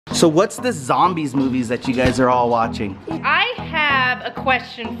So what's this zombies movies that you guys are all watching? I have a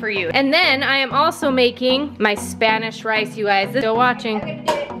question for you. And then I am also making my Spanish rice, you guys. Still watching.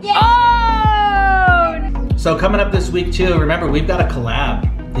 Oh! So coming up this week too, remember we've got a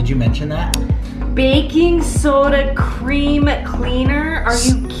collab. Did you mention that? Baking soda cream cleaner? Are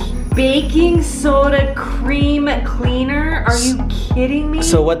you baking soda cream cleaner? Are you kidding me?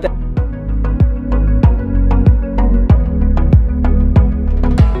 So what the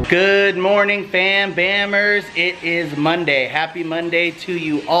Good morning, FamBammers. It is Monday. Happy Monday to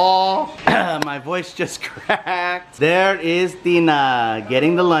you all. My voice just cracked. There is Tina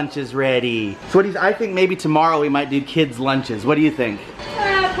getting the lunches ready. So what do you, I think maybe tomorrow we might do kids' lunches. What do you think?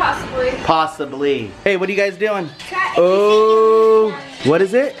 Possibly. Possibly. Hey, what are you guys doing? Oh, what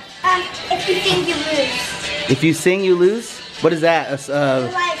is it? If you sing, you lose. If you sing, you lose? What is that? So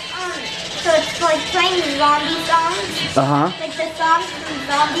it's like playing zombie songs. Like the songs from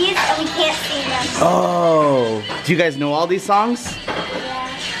zombies, and we can't sing them. Oh. Do you guys know all these songs?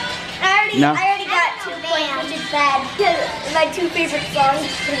 Yeah. I already got 2 points, which is bad. Because my 2 favorite songs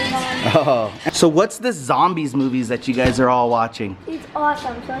are on. Oh. So what's this zombies movies that you guys are all watching? It's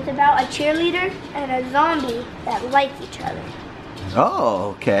awesome. So it's about a cheerleader and a zombie that like each other.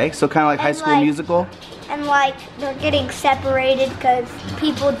 Oh, okay. So kind of like High School Musical? And like they're getting separated because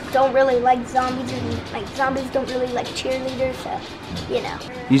people don't really like zombies, and like zombies don't really like cheerleaders, so you know.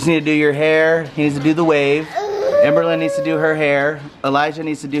 You just need to do your hair. He needs to do the wave. Emberlyn needs to do her hair. Elijah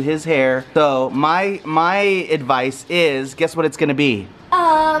needs to do his hair. So my advice is, guess what it's gonna be?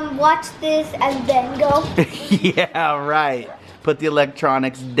 Watch this and then go. Yeah, right. Put the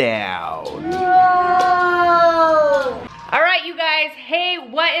electronics down. No. All right, you guys, hey,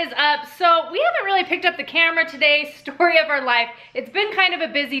 what is up? So we haven't really picked up the camera today, story of our life. It's been kind of a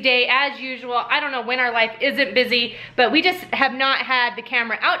busy day as usual. I don't know when our life isn't busy, but we just have not had the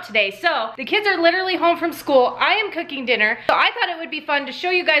camera out today. So the kids are literally home from school. I am cooking dinner. So I thought it would be fun to show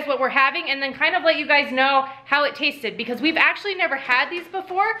you guys what we're having and then kind of let you guys know how it tasted because we've actually never had these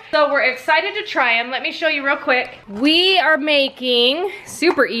before. So we're excited to try them. Let me show you real quick. We are making,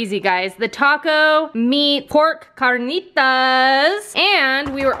 super easy guys, the taco meat pork carnitas.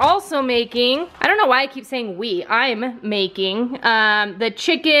 And we were also making, I don't know why I keep saying we, I'm making the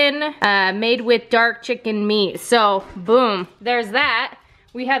chicken made with dark chicken meat. So boom, there's that.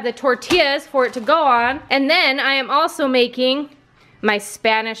 We have the tortillas for it to go on. And then I am also making my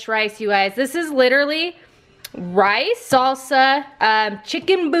Spanish rice, you guys. This is literally rice, salsa,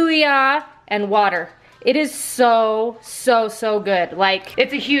 chicken bouillon, and water. It is so good. Like,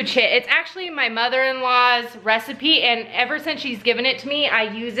 it's a huge hit. It's actually my mother-in-law's recipe, and ever since she's given it to me, I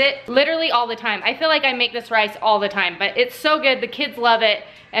use it literally all the time. I feel like I make this rice all the time, but it's so good. The kids love it,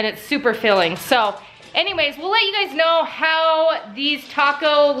 and it's super filling. So, anyways, we'll let you guys know how these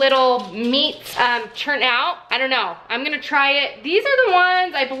taco little meats turn out. I don't know. I'm gonna try it. These are the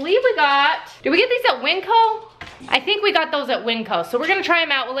ones I believe we got. Did we get these at Winco? I think we got those at Winco, so we're gonna try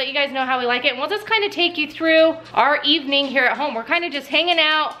them out. We'll let you guys know how we like it, and we'll just kind of take you through our evening here at home. We're kind of just hanging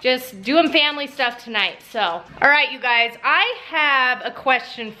out, just doing family stuff tonight, so. All right, you guys, I have a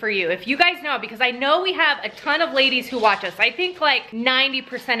question for you. If you guys know, because I know we have a ton of ladies who watch us. I think like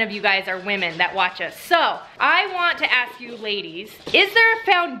 90% of you guys are women that watch us. So, I want to ask you ladies, is there a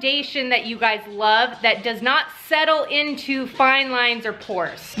foundation that you guys love that does not settle into fine lines or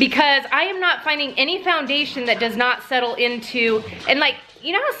pores? Because I am not finding any foundation that does not settle into, and like,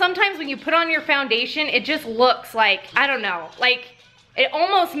 you know how sometimes when you put on your foundation, it just looks like, I don't know, like, it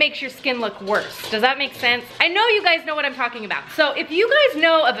almost makes your skin look worse. Does that make sense? I know you guys know what I'm talking about. So if you guys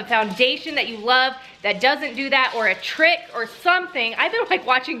know of a foundation that you love that doesn't do that, or a trick or something, I've been like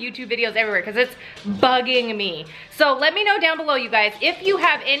watching YouTube videos everywhere because it's bugging me. So let me know down below, you guys, if you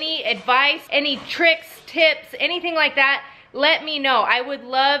have any advice, any tricks, tips, anything like that. Let me know. I would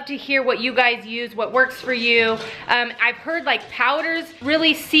love to hear what you guys use, what works for you. I've heard like powders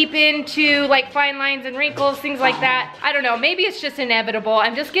really seep into like fine lines and wrinkles, things like that. I don't know, maybe it's just inevitable.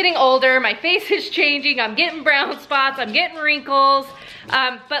 I'm just getting older, my face is changing, I'm getting brown spots, I'm getting wrinkles.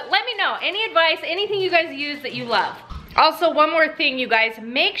 But let me know, any advice, anything you guys use that you love. Also, one more thing, you guys,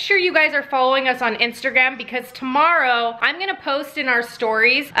 make sure you guys are following us on Instagram because tomorrow I'm gonna post in our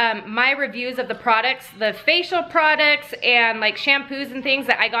stories my reviews of the products, the facial products and like shampoos and things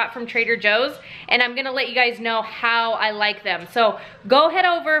that I got from Trader Joe's, and I'm gonna let you guys know how I like them. So go head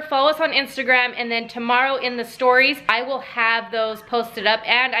over, follow us on Instagram, and then tomorrow in the stories, I will have those posted up,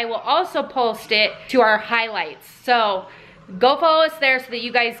 and I will also post it to our highlights. So go follow us there so that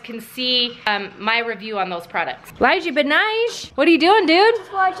you guys can see my review on those products. Elijah Benaish, what are you doing, dude?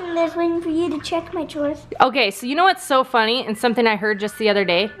 Just watching this, waiting for you to check my chores. Okay, so you know what's so funny and something I heard just the other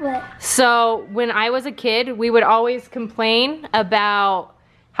day? What? So when I was a kid, we would always complain about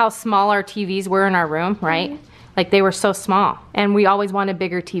how small our TVs were in our room, right? Like they were so small, and we always wanted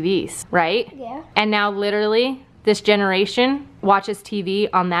bigger TVs, right? Yeah. And now literally, this generation watches TV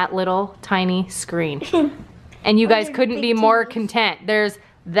on that little tiny screen. And you guys couldn't be more content. There's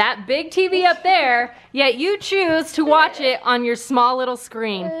that big TV up there, yet you choose to watch it on your small little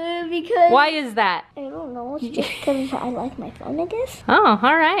screen. Because Why is that? I don't know. It's just because I like my phone, I guess. Oh,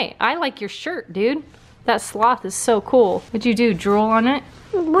 all right. I like your shirt, dude. That sloth is so cool. What'd you do, drool on it?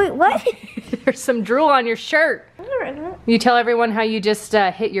 Wait, what? There's some drool on your shirt. You tell everyone how you just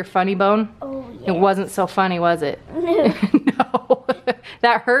hit your funny bone? Oh, yeah. It wasn't so funny, was it? No. No,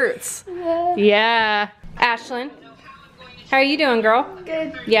 that hurts. Yeah. Ashlyn, how are you doing, girl?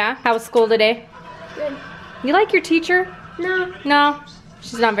 Good. Yeah, how was school today? Good. You like your teacher? No. No?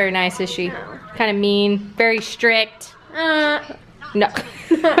 She's not very nice, is she? No. Kind of mean, very strict. No.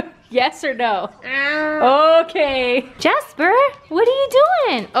 Yes or no? Okay. Jasper, what are you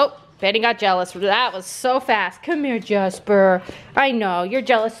doing? Oh, Benny got jealous. That was so fast. Come here, Jasper. I know, you're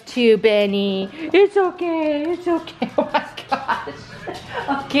jealous too, Benny. It's okay, it's okay. Oh my gosh.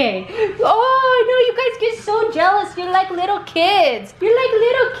 Okay. Oh, no, you guys get so jealous. You're like little kids. You're like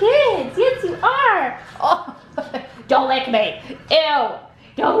little kids. Yes, you are. Oh, don't lick me. Ew.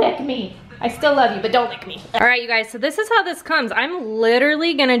 Don't lick me. I still love you, but don't lick me. All right, you guys, so this is how this comes. I'm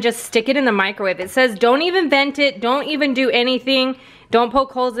literally gonna just stick it in the microwave. It says don't even vent it, don't even do anything, don't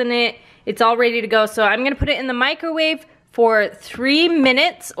poke holes in it. It's all ready to go. So I'm gonna put it in the microwave for 3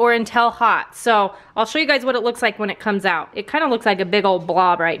 minutes or until hot. So I'll show you guys what it looks like when it comes out. It kind of looks like a big old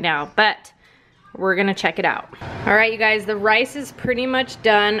blob right now, but we're gonna check it out. All right, you guys, the rice is pretty much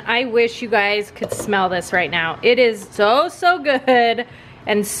done. I wish you guys could smell this right now. It is so, so good.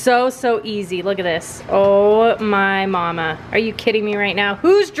 And so, so easy. Look at this. Oh my mama. Are you kidding me right now?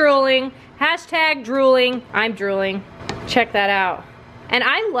 Who's drooling? Hashtag drooling. I'm drooling. Check that out. And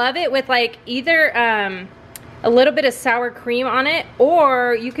I love it with like either a little bit of sour cream on it,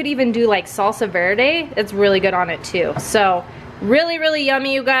 or you could even do like salsa verde. It's really good on it too. So really, really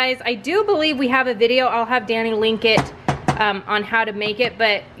yummy, you guys. I do believe we have a video. I'll have Danny link it on how to make it,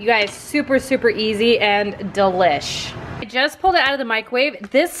 but you guys, super, super easy and delish. I just pulled it out of the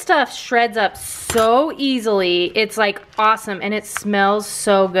microwave. This stuff shreds up so easily. It's like awesome, and it smells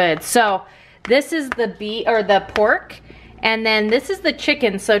so good. So this is the the pork, and then this is the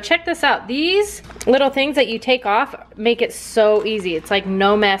chicken. So check this out. These little things that you take off make it so easy. It's like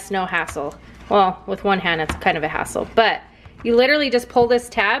no mess, no hassle. Well, with one hand it's kind of a hassle, but you literally just pull this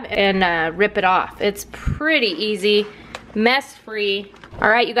tab and rip it off. It's pretty easy, mess-free. All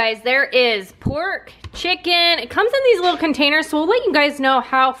right, you guys, there is pork, chicken. It comes in these little containers, so we'll let you guys know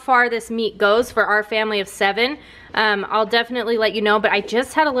how far this meat goes for our family of 7. I'll definitely let you know, but I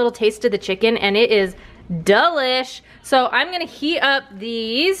just had a little taste of the chicken, and it is delish. So I'm gonna heat up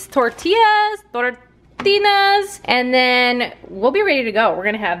these tortinas, and then we'll be ready to go. We're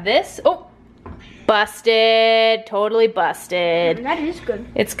gonna have this. Oh, busted, totally busted. That is good.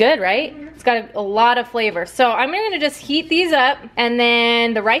 It's good, right? It's got a lot of flavor. So I'm gonna just heat these up, and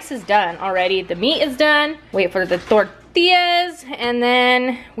then the rice is done already. The meat is done. Wait for the tortillas, and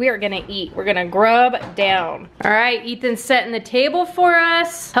then we are gonna eat. We're gonna grub down. All right, Ethan's setting the table for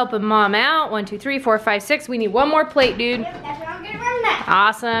us, helping mom out. 1, 2, 3, 4, 5, 6. We need one more plate, dude. Yep, that's what I'm gonna run that.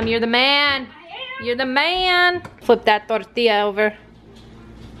 Awesome, you're the man. You're the man. Flip that tortilla over.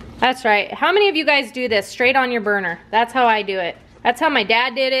 That's right. How many of you guys do this straight on your burner? That's how I do it. That's how my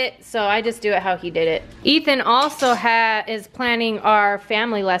dad did it, so I just do it how he did it. Ethan also is planning our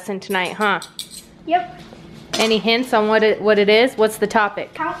family lesson tonight, huh? Yep. Any hints on what it is? What's the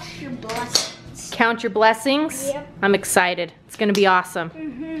topic? Count your blessings. Count your blessings? Yep. I'm excited. It's gonna be awesome.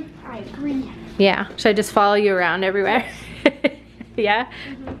 I agree. Yeah. Should I just follow you around everywhere? Yeah?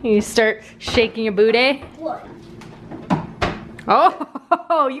 You start shaking your booty? What?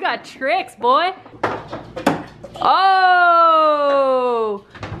 Oh, you got tricks, boy. Oh!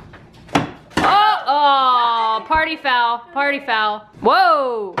 Oh, party foul, party foul.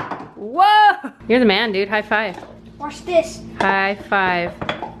 Whoa, whoa. You're the man, dude, high five. Watch this. High five.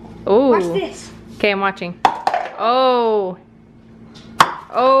 Oh. Watch this. Okay, I'm watching. Oh.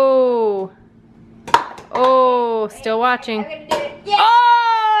 Oh. Oh, still watching. I'm gonna do it. Yeah.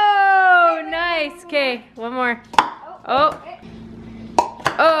 Oh, nice. Okay, one more. Oh.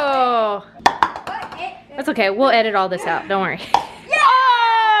 Oh. That's okay. We'll edit all this out. Don't worry. Yeah!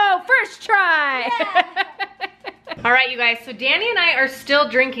 Oh, first try. Yeah. All All right, you guys, so Danny and I are still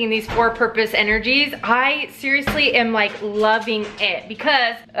drinking these 4-Purpose energies. I seriously am like loving it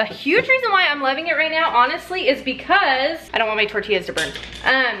because a huge reason why I'm loving it right now, honestly, is because I don't want my tortillas to burn.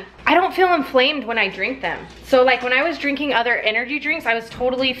 I don't feel inflamed when I drink them. So like when I was drinking other energy drinks, I was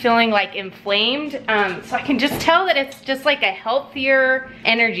totally feeling like inflamed. So I can just tell that it's just like a healthier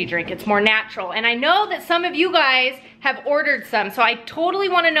energy drink. It's more natural. And I know that some of you guys have ordered some, so I totally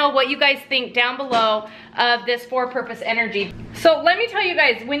want to know what you guys think down below of this 4-Purpose energy. So let me tell you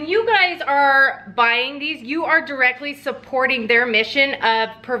guys, when you guys are buying these, you are directly supporting their mission of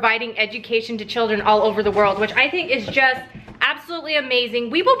providing education to children all over the world, which I think is just absolutely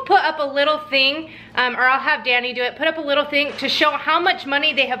amazing. We will put up a little thing, or I'll have Danny do it, put up a little thing to show how much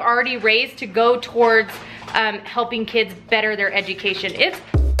money they have already raised to go towards helping kids better their education. It's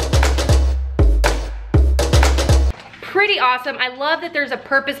pretty awesome. I love that there's a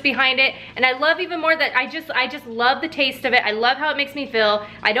purpose behind it, and I love even more that I just love the taste of it. I love how it makes me feel.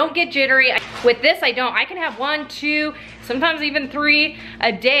 I don't get jittery. With this, I don't. I can have 1, 2, sometimes even 3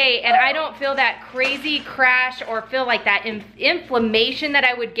 a day, and I don't feel that crazy crash or feel like that inflammation that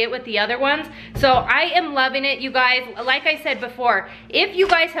I would get with the other ones. So I am loving it, you guys. Like I said before, if you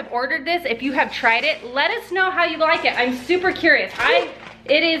guys have ordered this, if you have tried it, let us know how you like it. I'm super curious.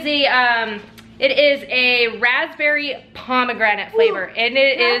 It is a raspberry pomegranate flavor, and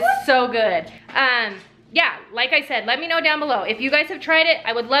it is so good. Yeah, like I said, let me know down below. If you guys have tried it,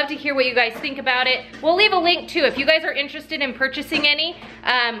 I would love to hear what you guys think about it. We'll leave a link too. If you guys are interested in purchasing any,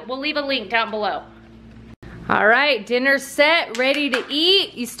 we'll leave a link down below. All right, dinner's set, ready to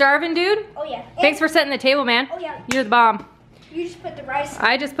eat. You starving, dude? Oh yeah. Thanks for setting the table, man. Oh yeah. You're the bomb. You just put the rice.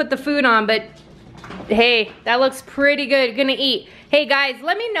 I just put the food on, but hey, that looks pretty good. Gonna eat. Hey guys,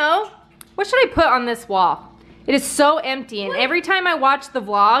 let me know. What should I put on this wall? It is so empty, and every time I watch the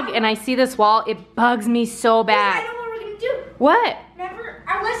vlog and I see this wall, it bugs me so bad. I know what we're gonna do. What? Remember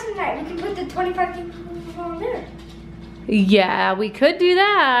our lesson night? We can put the 25 people on there. Yeah, we could do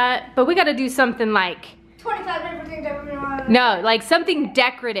that, but we gotta do something like 25 everything that we're gonna. No, like something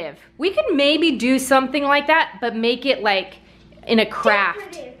decorative. We could maybe do something like that, but make it like in a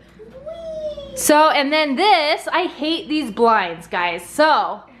craft. Decorative. So, and then this, I hate these blinds, guys.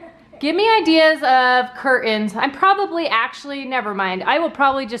 So, give me ideas of curtains. I'm probably actually, never mind. I will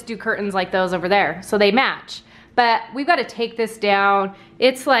probably just do curtains like those over there so they match. But we've got to take this down.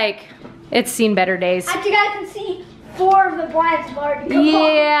 It's like, it's seen better days. I think I can see 4 of the blinds have already come off.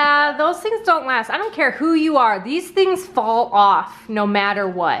 Yeah, those things don't last. I don't care who you are. These things fall off no matter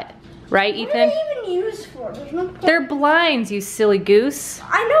what. Right, Ethan? What are they even used for? There's no point. They're blinds, you silly goose.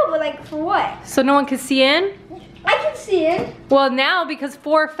 I know, but like for what? So no one can see in? I can see it. Well, now because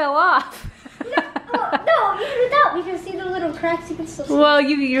 4 fell off. No, even without, we can see the little cracks. You can still see. Well,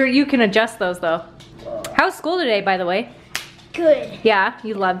 you can adjust those though. How's school today, by the way? Good. Yeah,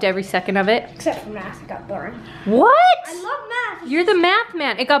 you loved every second of it. Except for math, it got boring. What? I love math. You're the math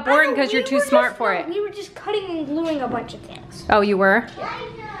man. It got boring because you're too smart for it. We were just cutting and gluing a bunch of things. Oh, you were?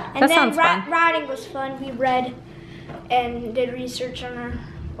 Yeah. That sounds fun. Writing was fun. We read and did research on our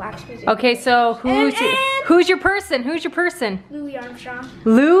wax music. Okay, so who's your person? Who's your person? Louis Armstrong.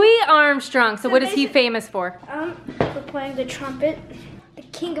 Louis Armstrong. So what is he famous for? For playing the trumpet. The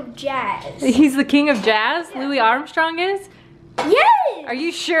king of jazz. He's the king of jazz? Yeah. Louis Armstrong is? Yes! Are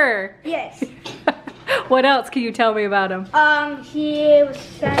you sure? Yes. What else can you tell me about him? He was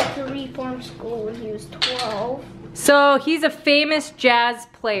sent to reform school when he was 12. So he's a famous jazz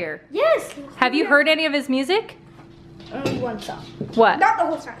player. Yes. Have you heard any of his music? Only one song. What? Not the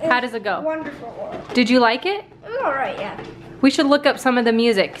whole song. How does it go? Wonderful World. Did you like it? It was alright, yeah. We should look up some of the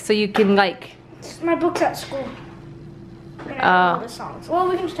music so you can like. My book's at school. And I know the songs. Well,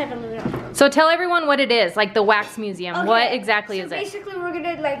 we can just type in Louis Armstrong. So tell everyone what it is, like the wax museum. Okay. What exactly is it? Basically, we're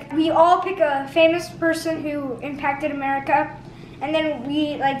gonna we all pick a famous person who impacted America, and then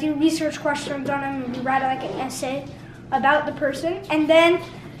we do research questions on him, and we write an essay about the person, and then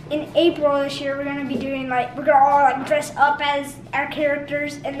in April this year we're gonna be doing we're gonna all dress up as our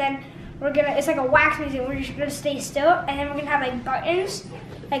characters, and then it's like a wax museum. We're just gonna stay still, and then we're gonna have buttons,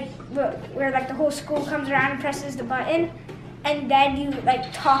 where the whole school comes around and presses the button, and then you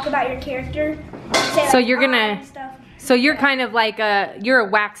talk about your character. Say, so you're gonna. and stuff. So you're kind of you're a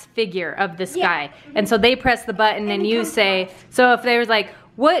wax figure of this guy, and so they press the button and you say. So if there's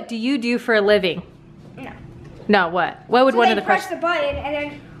what do you do for a living? No. No, what? What would one of the press the button, and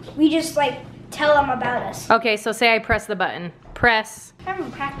then we just tell them about us. Okay, so say I press the button. Press. I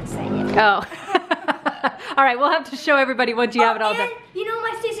haven't practiced that yet. Oh. All right, we'll have to show everybody once you have it all done. You know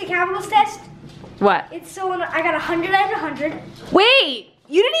my Stacey Capitals test? What? It's I got 100 out of 100. Wait,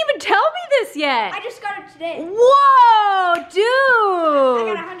 you didn't even tell me this yet. I just got it today. today. Whoa, I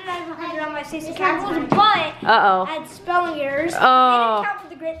dude! got 100 out of 100 on my safety capitals, but I had spelling errors. Oh. They didn't count for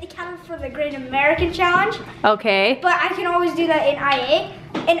the grade. They counted for the Great American Challenge. Okay. But I can always do that in IA,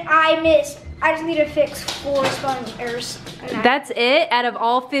 and I missed. I just need to fix 4 spelling errors. That's it out of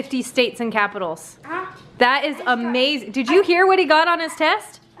all 50 states and capitals. Huh? That is amazing. Did you hear what he got on his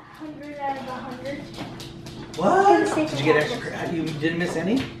test? 100 out of 100. What? Did you get extra? You didn't miss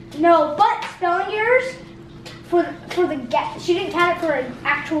any? No, but spelling errors for the get. She didn't count it for an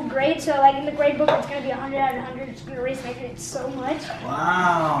actual grade, so like in the grade book, it's gonna be 100 out of 100. It's gonna raise my grade so much.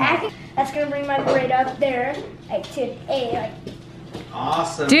 Wow. And I think that's gonna bring my grade up there, like to A, like.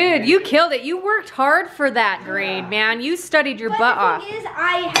 Awesome. Dude, you killed it. You worked hard for that grade, man. You studied your butt But off. the thing is,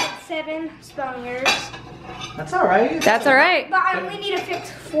 I had 7 spelling errors. That's all right. That's all right. But I only need to fix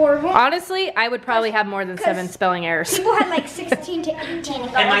 4 of them. Honestly, I would probably have more than 7 spelling errors. People had like 16 to 18.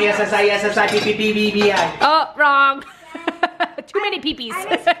 MISSISSIPPPBI. Oh, wrong. Too many peepees.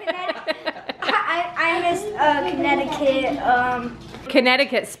 I missed Connecticut.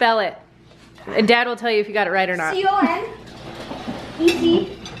 Connecticut, spell it. And Dad will tell you if you got it right or not. C-O-N-E-C.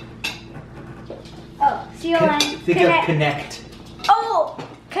 Oh, C-O-N. Think of connect. Oh,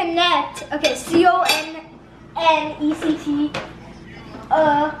 connect. Okay, C-O-N-N-E-C-T.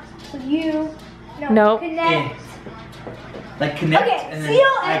 U. No. Connect. Like connect Okay, and then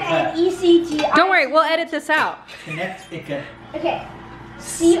C-O-N-N-E-C-T. Don't worry, we'll edit this out. Connect. Okay.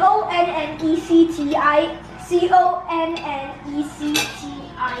 C-O-N-N-E-C-T-I.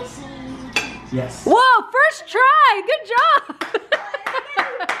 C-O-N-N-E-C-T-I-C. Yes. Whoa, first try. Good job.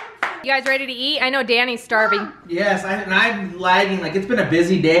 You guys ready to eat? I know Danny's starving. Yes, I'm lagging. Like it's been a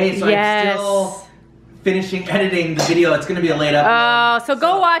busy day, so Yes. I'm still finishing editing the video. It's gonna be a late upload. Oh, so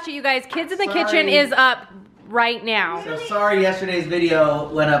go watch it, you guys. Kids in the Kitchen is up right now. So sorry yesterday's video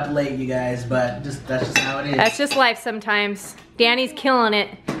went up late, you guys, but that's just how it is. That's just life sometimes. Danny's killing it.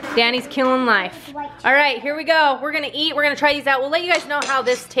 Danny's killing life. All right, here we go. We're gonna eat. We're gonna try these out. We'll let you guys know how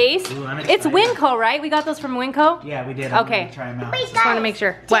this tastes. Ooh, I'm It's excited. Winco, right? We got those from Winco? Yeah, we did. I'm Okay. gonna try them out. Just want to make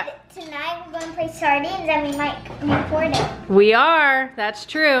sure. What? Tonight we're going to play sardines and we might record it. We are. That's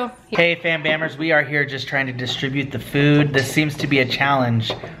true. Hey FamBammers, we are here just trying to distribute the food. This seems to be a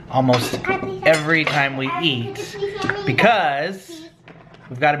challenge almost every time we eat because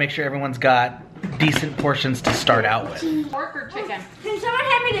we've got to make sure everyone's got decent portions to start out with. Pork or chicken? Can someone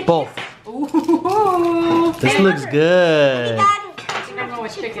hand me the Both. Ooh. This looks good. I'm going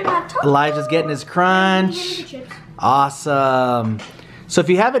with chicken. Elijah's getting his crunch. Awesome. So if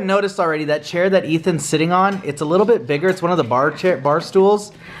you haven't noticed already, that chair that Ethan's sitting on, it's a little bit bigger. It's one of the bar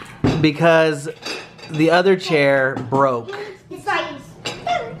stools because the other chair broke.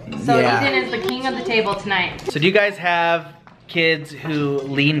 So Yeah. Ethan is the king of the table tonight. So do you guys have kids who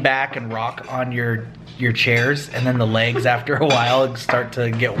lean back and rock on your chairs and then the legs after a while start to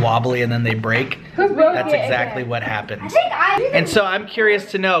get wobbly and then they break? That's exactly what happens. And so I'm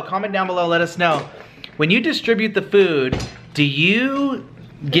curious to know, comment down below, let us know. When you distribute the food, do you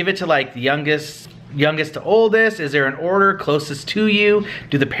give it to like the youngest to oldest? Is there an order closest to you?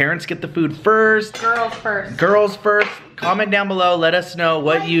 Do the parents get the food first? Girls first. Girls first. Comment down below, let us know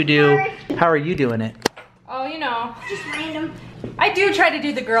what you do. How are you doing it? Oh, you know. Just random. I do try to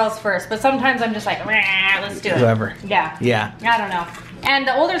do the girls first, but sometimes I'm just like, let's do it. Whoever. Yeah. Yeah. I don't know. And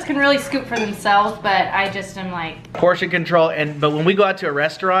the olders can really scoop for themselves, but I just am like. Portion control, but when we go out to a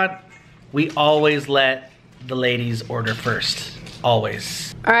restaurant, we always let the ladies order first.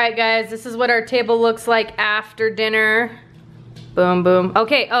 Always. All right, guys, this is what our table looks like after dinner. Boom, boom.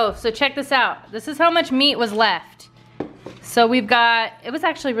 Okay, oh, so check this out. This is how much meat was left. So we've got, it was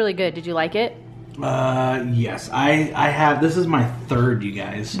actually really good. Did you like it? Yes, I have, this is my third, you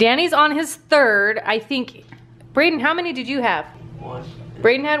guys. Danny's on his third. I think, Braden, how many did you have? 1.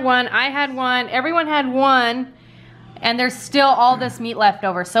 Braden had 1, I had 1, everyone had 1, and there's still all this meat left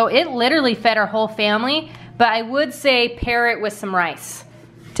over. So it literally fed our whole family, but I would say pair it with some rice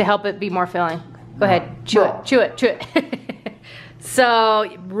to help it be more filling. Go ahead, chew it, chew it, chew it. So,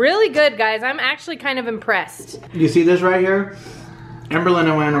 really good, guys. I'm actually kind of impressed. You see this right here? Emberlyn and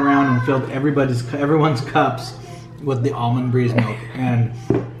I went around and filled everyone's cups with the almond breeze milk, and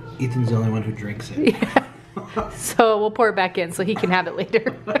Ethan's the only one who drinks it. Yeah. So we'll pour it back in so he can have it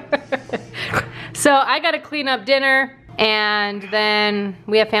later. So I gotta clean up dinner, and then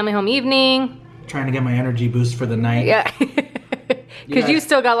we have family home evening. Trying to get my energy boost for the night. Yeah. Because you guys-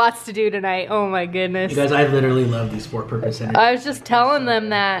 still got lots to do tonight. Oh my goodness. You guys, I literally love these 4-purpose energy. I was just telling them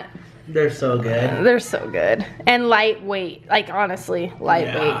that They're so good. they're so good. And lightweight. Like, honestly,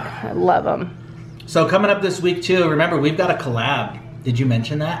 lightweight. Yeah. I love them. So coming up this week too, remember we've got a collab. Did you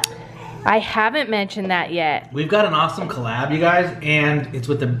mention that? I haven't mentioned that yet. We've got an awesome collab, you guys, and it's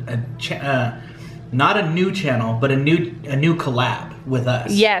with not a new channel, but a new collab with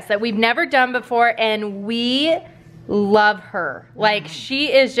us. Yes, that we've never done before, and we love her. Like,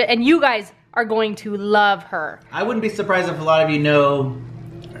 she is just, and you guys are going to love her. I wouldn't be surprised if a lot of you know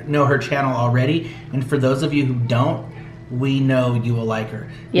her channel already, and for those of you who don't, we know you will like her.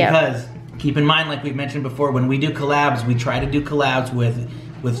 Yeah. Because keep in mind, like we've mentioned before, when we do collabs, we try to do collabs with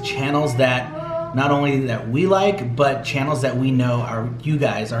channels that not only that we like, but channels that we know you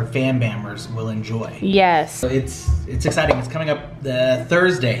guys, our FamBammers, will enjoy. Yes. So it's exciting. It's coming up the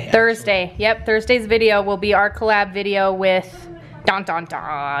Thursday. Thursday. Yep. Thursday's video will be our collab video with dot dot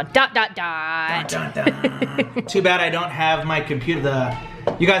dot dot dot dot. Dun, dun, dun. Too bad I don't have my computer.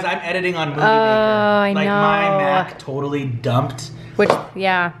 You guys, I'm editing on Movie Maker. I like know. my Mac totally dumped. Which,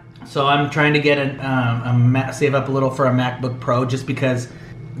 yeah. So I'm trying to get save up a little for a MacBook Pro just because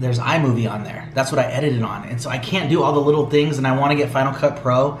there's iMovie on there. That's what I edited on. And so I can't do all the little things, and I want to get Final Cut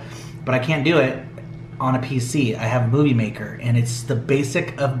Pro, but I can't do it on a PC. I have Movie Maker, and it's the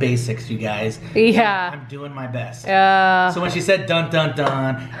basic of basics, you guys. Yeah. So I'm doing my best. So when she said dun dun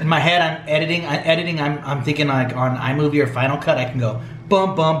dun, in my head I'm editing, I'm thinking like on iMovie or Final Cut, I can go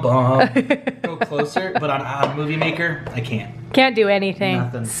bum bum bum, go closer, but on Movie Maker, I can't. Can't do anything.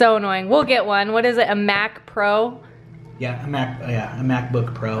 Nothing. So annoying. We'll get one. What is it? A Mac Pro? Yeah, a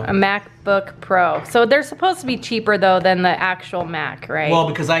MacBook Pro. A MacBook Pro. So they're supposed to be cheaper though than the actual Mac, right? Well,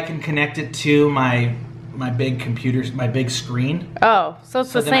 because I can connect it to my big computer, my big screen. Oh, so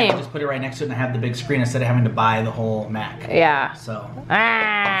it's the then I same. can just put it right next to it and I have the big screen instead of having to buy the whole Mac. Yeah. So.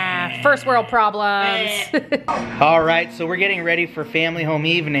 First world problems. All right, so we're getting ready for family home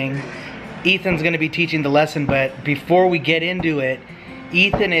evening. Ethan's gonna be teaching the lesson, but before we get into it,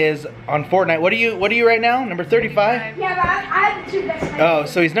 Ethan is on Fortnite. What are you right now? Number 35? Yeah, but I have the two best friends. Oh,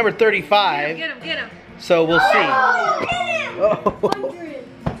 so he's number 35. Get him, get him. So we'll see. Oh, get him! Oh. 100.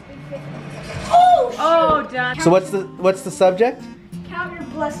 Oh, Oh, done. So what's the subject? count your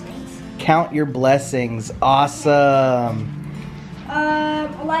blessings. Count your blessings. Awesome.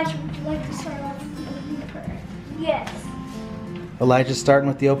 Elijah, would you like to start off with the opening prayer? Yes. Elijah's starting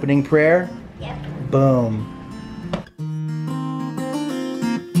with the opening prayer. Yep. Boom.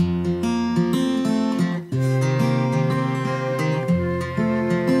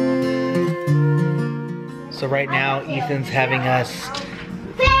 So right now, Ethan's having us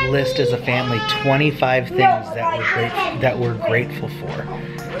list as a family 25 things that we're grateful for.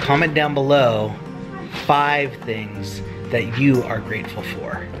 Comment down below 5 things that you are grateful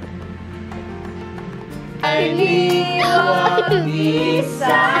for. I need love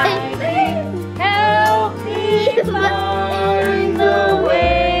beside me. Help me find the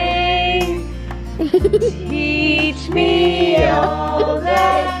way. Teach me all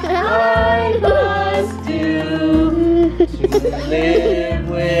that I must do to live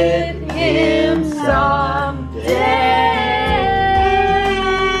with him someday.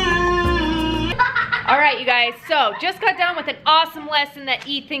 All right, you guys, so just got done with an awesome lesson that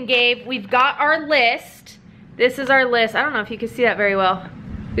Ethan gave. We've got our list. This is our list. I don't know if you can see that very well.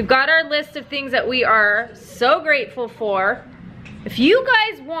 We've got our list of things that we are so grateful for. If you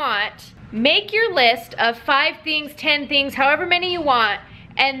guys want, make your list of 5 things, 10 things, however many you want,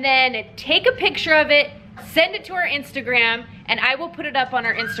 and then take a picture of it, send it to our Instagram, and I will put it up on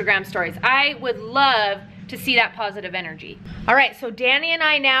our Instagram stories. I would love to see that positive energy. All right, so Danny and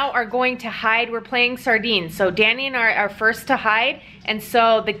I now are going to hide. We're playing sardines. So Danny and I are first to hide, and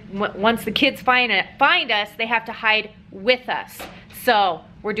so once the kids find us, they have to hide with us. So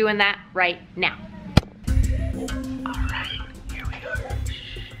we're doing that right now. All right, here we are.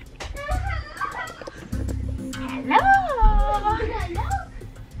 Hello. Hello.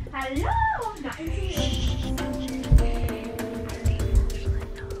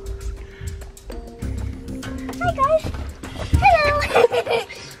 Hi guys. Hello.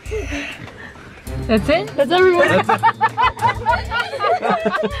 That's it? That's everyone?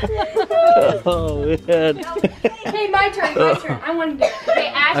 Oh man. Hey, my turn. My turn. I want to do it. Okay,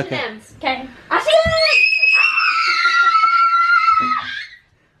 Ash and Okay. Ems. Okay.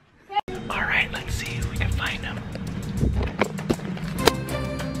 All right, let's see if we can find them.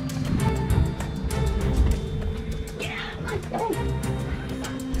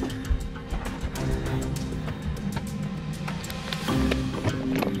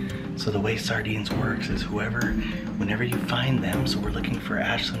 So the way sardines works is whenever you find them, so we're looking for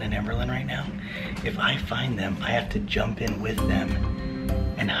Ashlyn and Emberlyn right now. If I find them, I have to jump in with them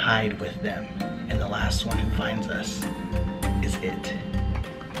and hide with them. And the last one who finds us is it.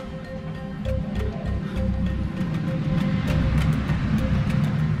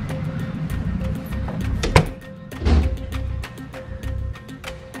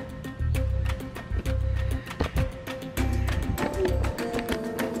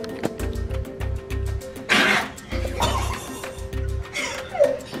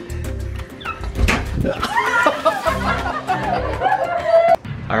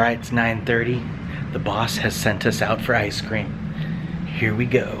 All right, it's 9:30. The boss has sent us out for ice cream. Here we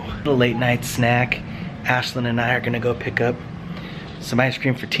go. A late night snack. Ashlyn and I are gonna go pick up some ice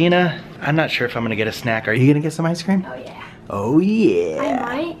cream for Tina. I'm not sure if I'm gonna get a snack. Are you gonna get some ice cream? Oh yeah. Oh yeah.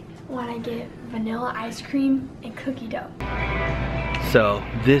 I might want to get vanilla ice cream and cookie dough. So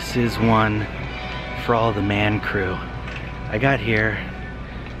this is one for all the man crew. I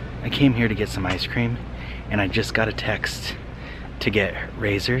came here to get some ice cream, and I just got a text to get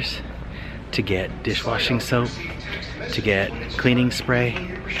razors, to get dishwashing soap, to get cleaning spray,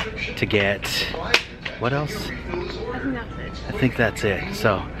 to get, what else? I think that's it.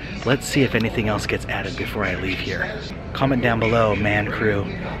 So let's see if anything else gets added before I leave here. Comment down below, man crew,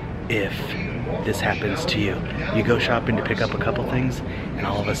 if this happens to you. You go shopping to pick up a couple things, and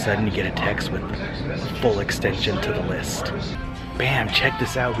all of a sudden you get a text with a full extension to the list. Bam, check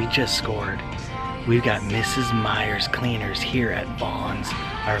this out, we just scored. We've got Mrs. Myers Cleaners here at Vaughn's,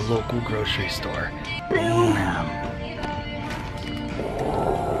 our local grocery store. Bam.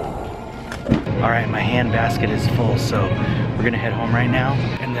 All right, my hand basket is full, so we're gonna head home right now,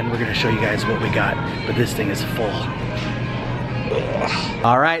 and then we're gonna show you guys what we got, but this thing is full.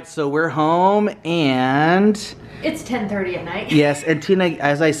 All right, so we're home, and It's 10:30 at night. yes, and Tina,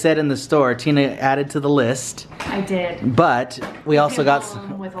 as I said in the store, Tina added to the list, I did. but we also got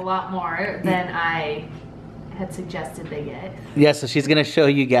home with a lot more than I had suggested they get. yeah, so she's gonna show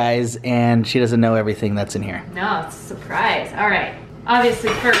you guys, and she doesn't know everything that's in here. No, it's a surprise. All right. Obviously,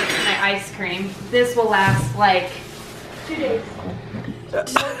 first, my ice cream. This will last like 2 days.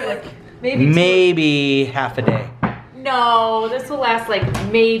 Maybe half a day. No, this will last like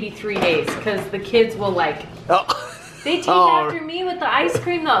maybe 3 days because the kids will like. Oh. They take after me with the ice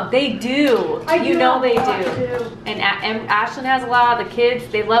cream though. They do. You know they do. And Ashlyn has a lot of the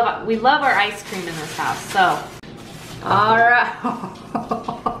kids. We love our ice cream in this house. So, all right.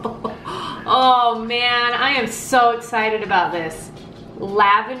 Oh man, I am so excited about this.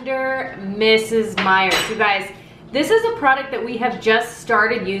 Lavender Mrs. Myers. You guys, this is a product that we have just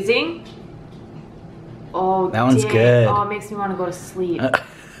started using. Oh, that one's dang. good. Oh, it makes me want to go to sleep.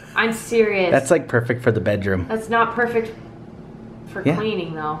 I'm serious. That's like perfect for the bedroom. That's not perfect for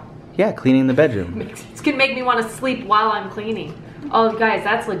cleaning though. Yeah, cleaning the bedroom. It's gonna make me want to sleep while I'm cleaning. Oh guys,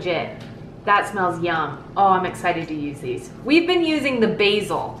 that's legit. That smells yum. Oh, I'm excited to use these. We've been using the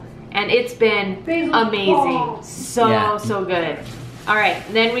basil and it's been amazing. So good. All right,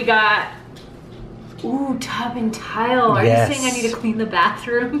 and then we got, ooh, tub and tile. Are you saying I need to clean the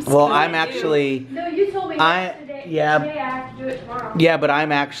bathrooms? Well, I'm actually. No, you told me yesterday. Yeah. Today I have to do it tomorrow. Yeah, but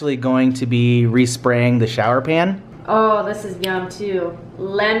I'm actually going to be respraying the shower pan. Oh, this is yum too.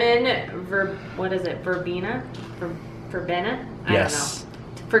 Lemon, what is it? Verbena? Verbena? I don't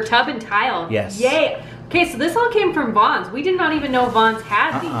know. For tub and tile. Yes. Yay. Okay, so this all came from Vaughn's. We did not even know Vaughn's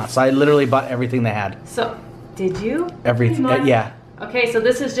had these. So I literally bought everything they had. So, did you? Everything. Yeah. Okay, so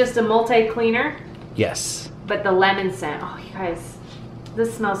this is just a multi-cleaner. Yes. But the lemon scent. Oh, you guys,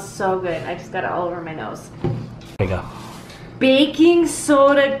 this smells so good. I just got it all over my nose. There you go. Baking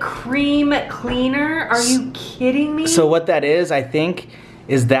soda cream cleaner? Are you kidding me? So what that is, I think,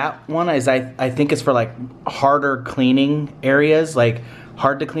 is that one is I think it's for like harder cleaning areas, like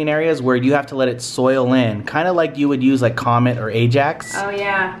hard to clean areas where you have to let it soil in, kind of like you would use like Comet or Ajax. Oh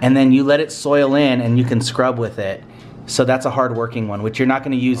yeah. And then you let it soil in and you can scrub with it. So that's a hard working one, which you're not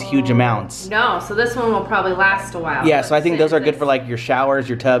going to use huge amounts. No, so this one will probably last a while. Yeah, so I think those are good for like your showers,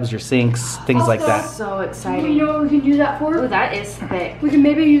 your tubs, your sinks, things like that. So exciting. You know what we can use that for? Ooh, that is thick. We can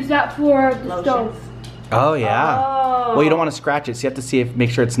maybe use that for the Lotion. stove. Oh yeah. Oh. Well, you don't want to scratch it, so you have to see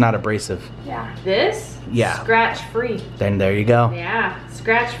make sure it's not abrasive. Yeah. This? Yeah. Scratch free. Then there you go. Yeah,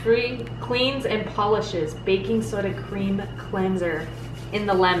 scratch free, cleans and polishes. Baking soda cream cleanser in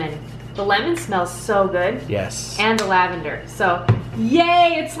the lemon. The lemon smells so good. Yes. And the lavender. So,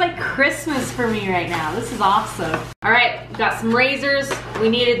 yay, it's like Christmas for me right now. This is awesome. All right, we got some razors. We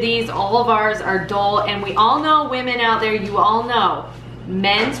needed these. All of ours are dull, and we all know, women out there, you all know,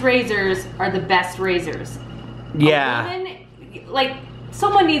 men's razors are the best razors. Yeah. Women, like,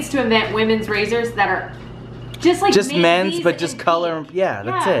 someone needs to invent women's razors that are just like men's, but just color. Yeah,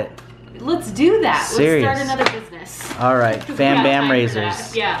 that's it. Let's do that. Serious. Let's start another business. All right, FamBam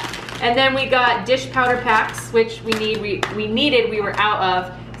razors. Yeah. And then we got dish powder packs, which we were out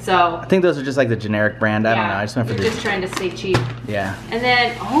of. So I think those are just like the generic brand. I don't know. I just went for you're the. just trying to stay cheap. Yeah. And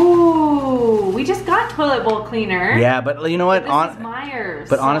then, oh, we just got toilet bowl cleaner. Yeah, but you know what? This is Myers.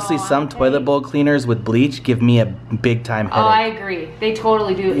 But honestly, some toilet bowl cleaners with bleach give me a big time headache. Oh, I agree. They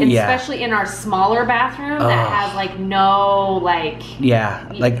totally do. And especially in our smaller bathroom that has like no like. Yeah,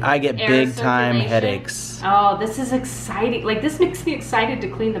 like I get big time circulation. headaches. Oh, this is exciting. Like this makes me excited to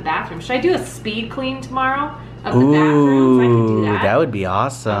clean the bathroom. Should I do a speed clean tomorrow of the bathroom so I can do that? That would be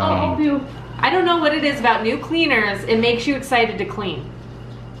awesome. I'll help you. I don't know what it is about new cleaners. It makes you excited to clean.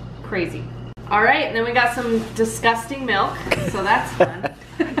 Crazy. All right, and then we got some disgusting milk, so that's fun.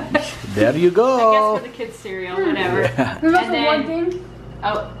 There you go. I guess for the kids' cereal, whatever. Yeah. There's also then- one thing.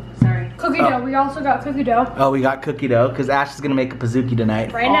 Oh, sorry. Cookie dough. We also got cookie dough. Oh, we got cookie dough because Ash is gonna make a pizookie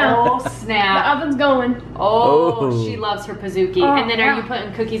tonight. Right now. Oh, The snap. oven's going. Oh, she loves her pizookie. Oh, And then are you yeah.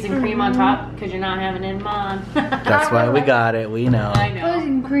 putting cookies and cream on top? Because you're not having it in mine. That's why we got it. We know. I know. Cookies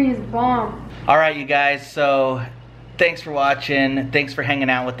and cream is bomb. All right, you guys. So, thanks for watching. Thanks for hanging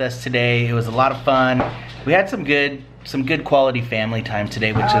out with us today. It was a lot of fun. We had some good quality family time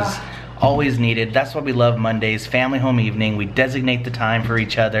today, which is always needed. That's why we love Mondays, family home evening. We designate the time for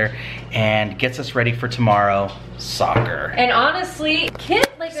each other and gets us ready for tomorrow, soccer. And honestly, Say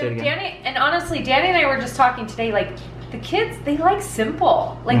it again. Danny and I were just talking today, like, the kids, they like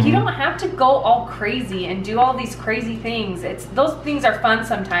simple. Like, you don't have to go all crazy and do all these crazy things. Those things are fun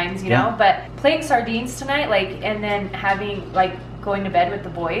sometimes, you know, but playing sardines tonight, like, and then having, like, going to bed with the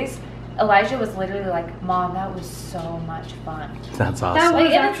boys, Elijah was literally like, Mom, that was so much fun. That's awesome. That was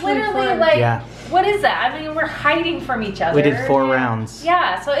Like, and it's actually literally fun. like, what is that? I mean, we're hiding from each other. We did 4 and- rounds.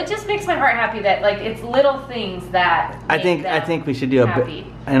 Yeah, so it just makes my heart happy that like it's little things that I make think them we should do happy.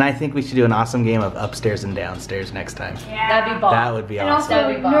 and I think we should do an awesome game of upstairs and downstairs next time. That'd be bomb. That would be And awesome. also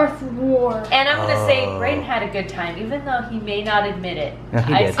That'd be bomb. North War. And I'm gonna say Oh. Brayden had a good time, even though he may not admit it. Yeah,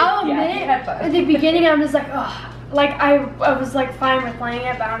 he I did. said, I'll yeah, admit, he had fun. at the beginning I'm just like, oh, like I was like fine with playing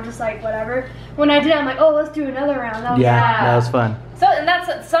it, but I'm just like whatever. When I did, I'm like, oh, let's do another round. That was Yeah, that was fun. So,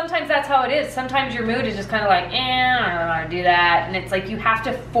 and sometimes that's how it is. Sometimes your mood is just kind of like, I don't want to do that. And it's like you have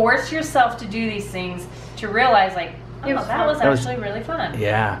to force yourself to do these things to realize like, oh, It was that fun. was That was- actually really fun.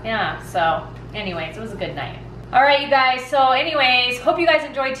 Yeah. Yeah, so anyways, it was a good night. All right, you guys, so anyways, hope you guys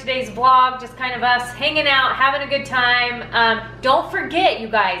enjoyed today's vlog, just kind of us hanging out, having a good time. Don't forget, you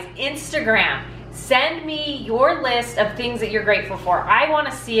guys, Instagram. Send me your list of things that you're grateful for. I want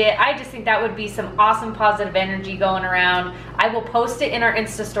to see it. I just think that would be some awesome positive energy going around. I will post it in our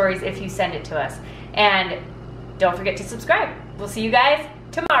Insta stories if you send it to us. And don't forget to subscribe. We'll see you guys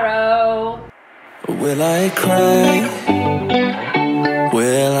tomorrow. Will I cry?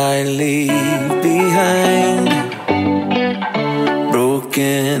 Will I leave behind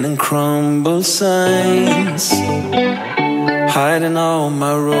broken and crumbled signs, hiding all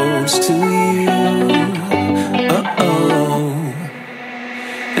my roads to you?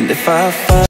 And if I find